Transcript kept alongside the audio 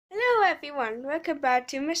everyone, welcome back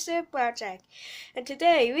to Mr. Project. And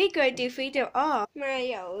today we're going to feature off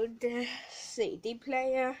my old CD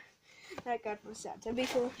player I got from Santa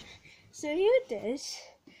before. So here it is.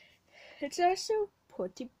 It's also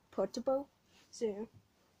portable. So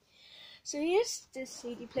here's the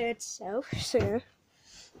CD player itself. So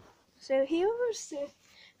here was the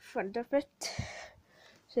front of it.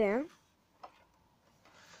 So I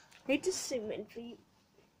need to zoom in for you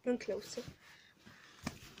and closer.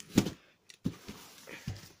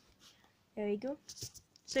 There we go.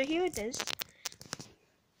 So here it is.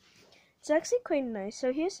 It's actually quite nice.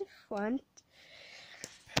 So here's the front.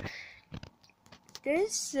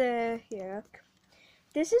 This here.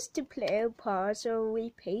 This is to play, pause, or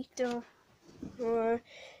repeat, or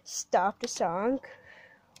stop the song,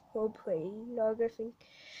 or play log, I think.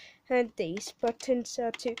 And these buttons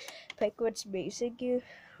are to pick which music you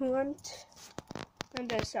want. And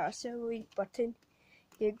there's also a button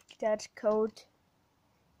here that's called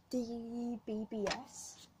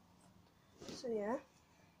DBBS. So yeah.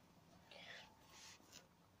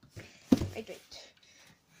 I did.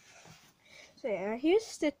 So yeah,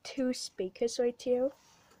 here's the two speakers right here.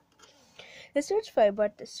 This one's fine,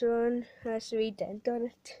 but this one has a dent on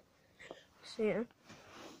it. So yeah.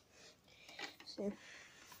 So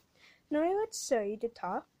now let's show you the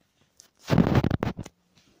top.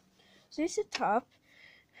 So here's the top.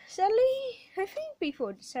 Sadly, I think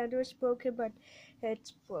before the sound was broken, but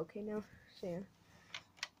it's broken now.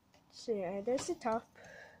 So yeah, there's the top.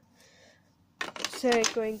 So I'm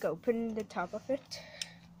going to open the top of it.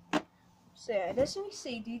 So yeah, there's a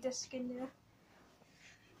CD disc in there.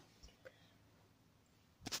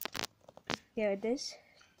 Here it is.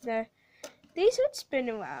 These would spin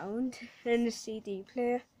around in the CD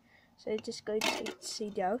player. So I'm just going to take the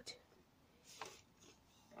CD out.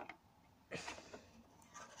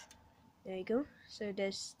 There you go. So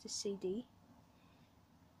there's the CD.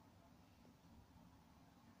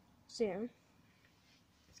 So yeah.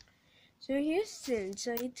 So here's the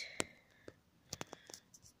inside.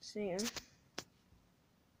 So yeah.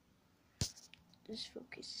 Just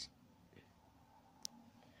focus.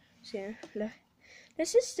 So yeah, look.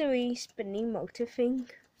 This is the wee spinning motor thing.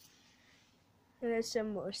 And there's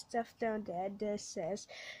some more stuff down there that says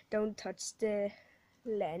don't touch the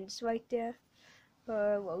lens right there,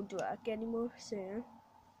 or it won't work anymore. So yeah.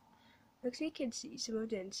 Actually you can see some of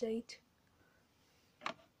the inside.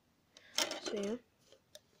 So yeah.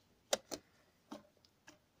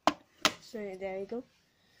 So yeah, there you go.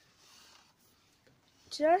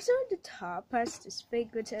 Just on the top has this thing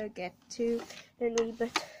which I'll get to in a wee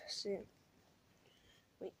bit. So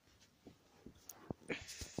wait.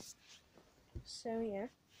 So yeah.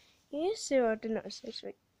 Here's the other noises.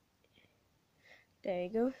 Wait. There you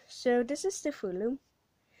go. So this is the volume.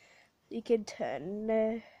 You can turn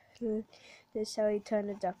this is how you turn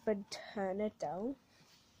it up and turn it down.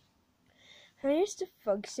 And here's the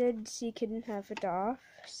functions. You can have it off,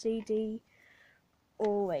 CD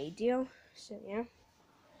or radio. So yeah.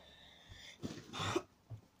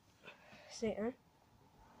 So yeah.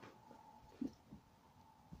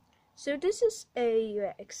 So this is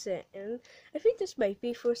a exit, and I think this might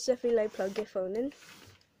be for something like plug your phone in.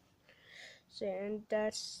 So and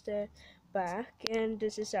that's the back, and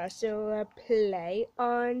this is also a play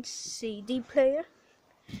on CD player.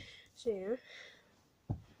 So yeah.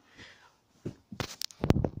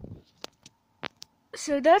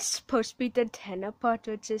 So that's supposed to be the antenna part,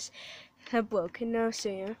 which is broken now. So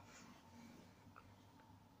yeah.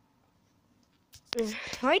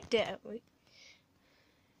 Right there. Wait.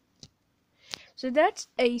 So that's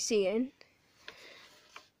AC in.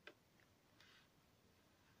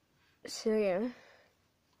 So yeah.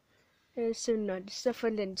 There's some other stuff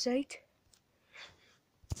on the inside.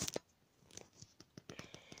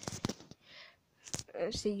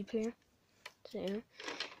 CD player. So yeah.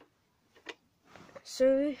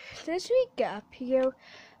 So there's a gap here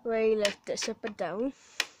where you lift this up and down.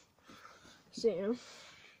 So yeah.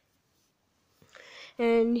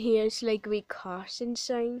 And here's like a caution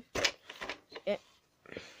sign. Yeah.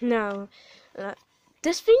 Now,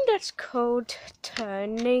 this thing that's called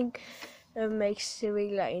turning makes the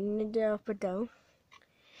line up and down.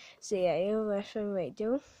 So yeah, you're FM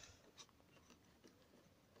radio.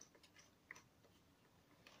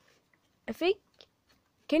 I think,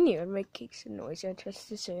 can you make some noise? I just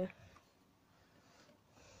to say.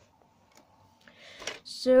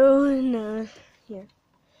 So no, yeah.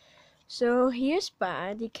 So here's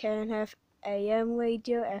bad. You can have AM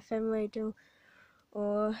radio, FM radio,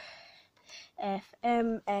 or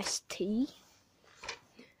FMST.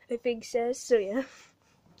 I think says so. Yeah.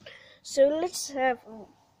 So let's have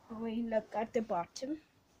a look at the bottom.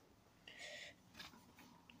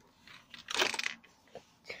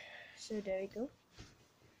 So there we go.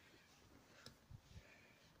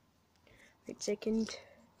 Wait a second.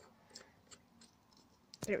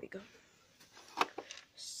 There we go.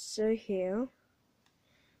 So here,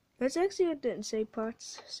 let's actually what didn't say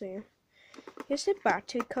parts. So yeah, here's the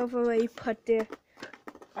battery cover where you put the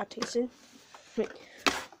batteries in. Wait,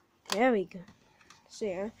 there we go. So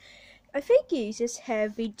yeah, I think it uses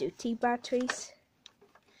heavy duty batteries.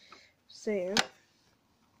 So yeah,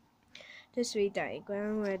 this wee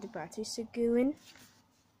diagram where the batteries should go in.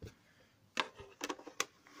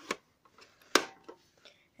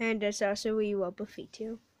 And there's also a wee rubber feet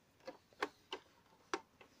here.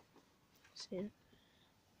 So yeah,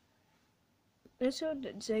 that's all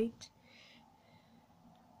that's it.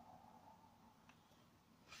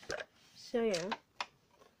 So yeah.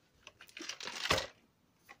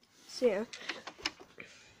 So yeah.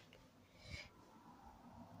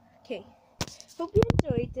 Okay. Hope you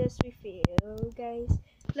enjoyed this review, guys.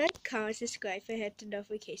 Like, comment, subscribe, and hit the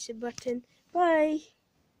notification button. Bye.